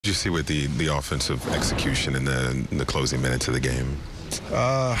Did you see with the offensive execution in the closing minutes of the game?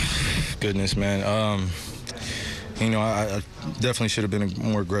 Goodness, man. I definitely should have been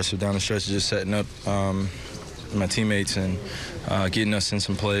more aggressive down the stretch, just setting up my teammates and getting us in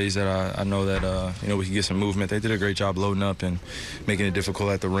some plays that I know that we can get some movement. They did a great job loading up and making it difficult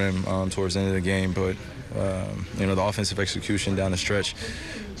at the rim towards the end of the game. But the offensive execution down the stretch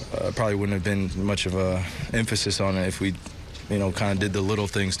probably wouldn't have been much of a emphasis on it if we kind of did the little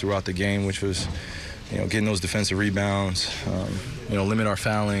things throughout the game, which was getting those defensive rebounds, limit our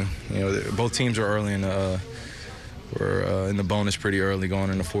fouling. Both teams are early in the we're in the bonus pretty early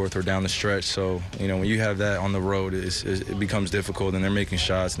going in the fourth or down the stretch. So, when you have that on the road, it becomes difficult, and they're making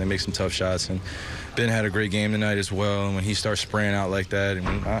shots, and they make some tough shots. And Ben had a great game tonight as well. And when he starts spraying out like that, and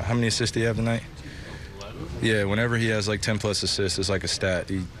how many assists did he have tonight? Yeah, whenever he has like 10-plus assists, it's like a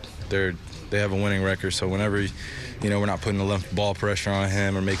stat. They have a winning record, so whenever we're not putting the ball pressure on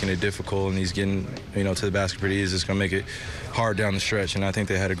him or making it difficult, and he's getting to the basket pretty easy, it's going to make it hard down the stretch. And I think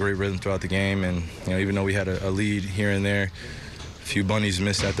they had a great rhythm throughout the game. And even though we had a lead here and there, a few bunnies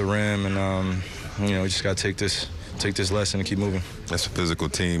missed at the rim, and we just got to take this lesson and keep moving. That's a physical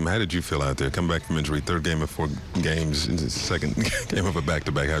team. How did you feel out there? Coming back from injury, third game of 4 games, second game of a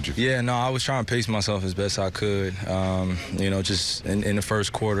back-to-back. How'd you feel? Yeah, no, I was trying to pace myself as best I could. Just in the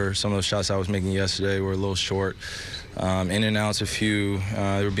first quarter, some of the shots I was making yesterday were a little short. In and outs a few.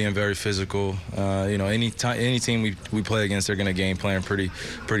 They were being very physical. Any team we play against, they're going to game plan pretty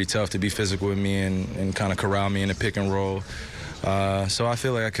tough to be physical with me and kind of corral me in a pick and roll. So I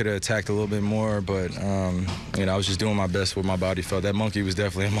feel like I could have attacked a little bit more, but I was just doing my best with my body felt. That monkey was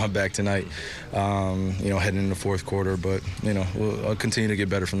definitely on my back tonight, heading into the fourth quarter. But I'll continue to get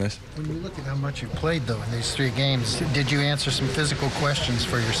better from this. When you look at how much you played though in these 3 games, did you answer some physical questions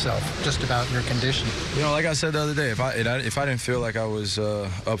for yourself just about your condition? Like I said the other day, if I didn't feel like I was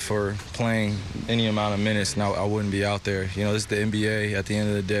up for playing any amount of minutes, now I wouldn't be out there. This is the NBA at the end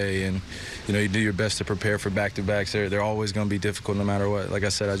of the day, and you do your best to prepare for back-to-backs. They're always going to be difficult no matter what. Like I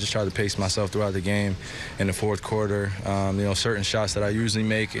said, I just tried to pace myself throughout the game in the fourth quarter. Certain shots that I usually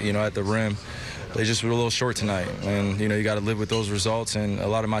make, at the rim, they just were a little short tonight. And, you got to live with those results. And a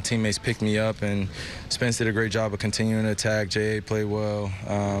lot of my teammates picked me up, and Spence did a great job of continuing to attack. J.A. played well.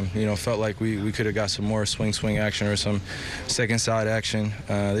 Felt like we could have got some more swing action or some second side action.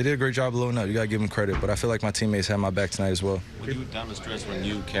 They did a great job of loading up. You got to give them credit. But I feel like my teammates had my back tonight as well. When you down the stretch, when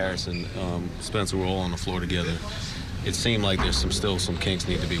you, Karras, and Spencer were all on the floor together, it seemed like there's still some kinks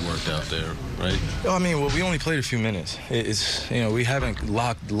need to be worked out there, right? We only played a few minutes. We haven't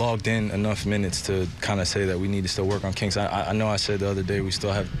logged in enough minutes to kind of say that we need to still work on kinks. I know I said the other day we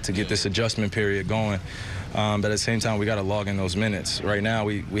still have to get this adjustment period going. But at the same time, we got to log in those minutes. Right now,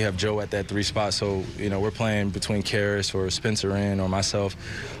 we have Joe at that 3 spot, so we're playing between Karras or Spencer or myself.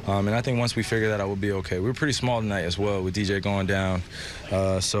 And I think once we figure that out, we'll be okay. We were pretty small tonight as well with DJ going down.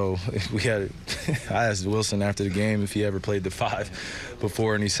 So I asked Wilson after the game if he ever played the 5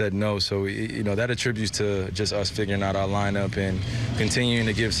 before, and he said no. So that attributes to just us figuring out our lineup and continuing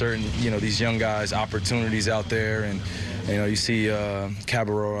to give certain these young guys opportunities out there. And you see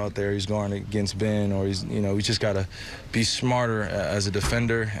Cabarro out there, he's going against Ben, or we just got to be smarter as a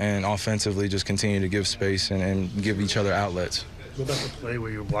defender and offensively just continue to give space and give each other outlets. What about the play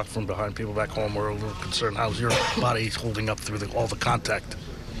where you were blocked from behind? People back home were a little concerned. How's your body holding up through all the contact?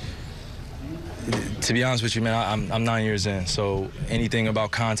 To be honest with you, man, I'm 9 years in, so anything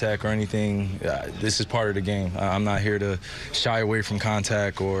about contact or anything, this is part of the game. I'm not here to shy away from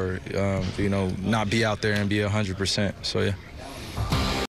contact or, not be out there and be 100%. So, yeah.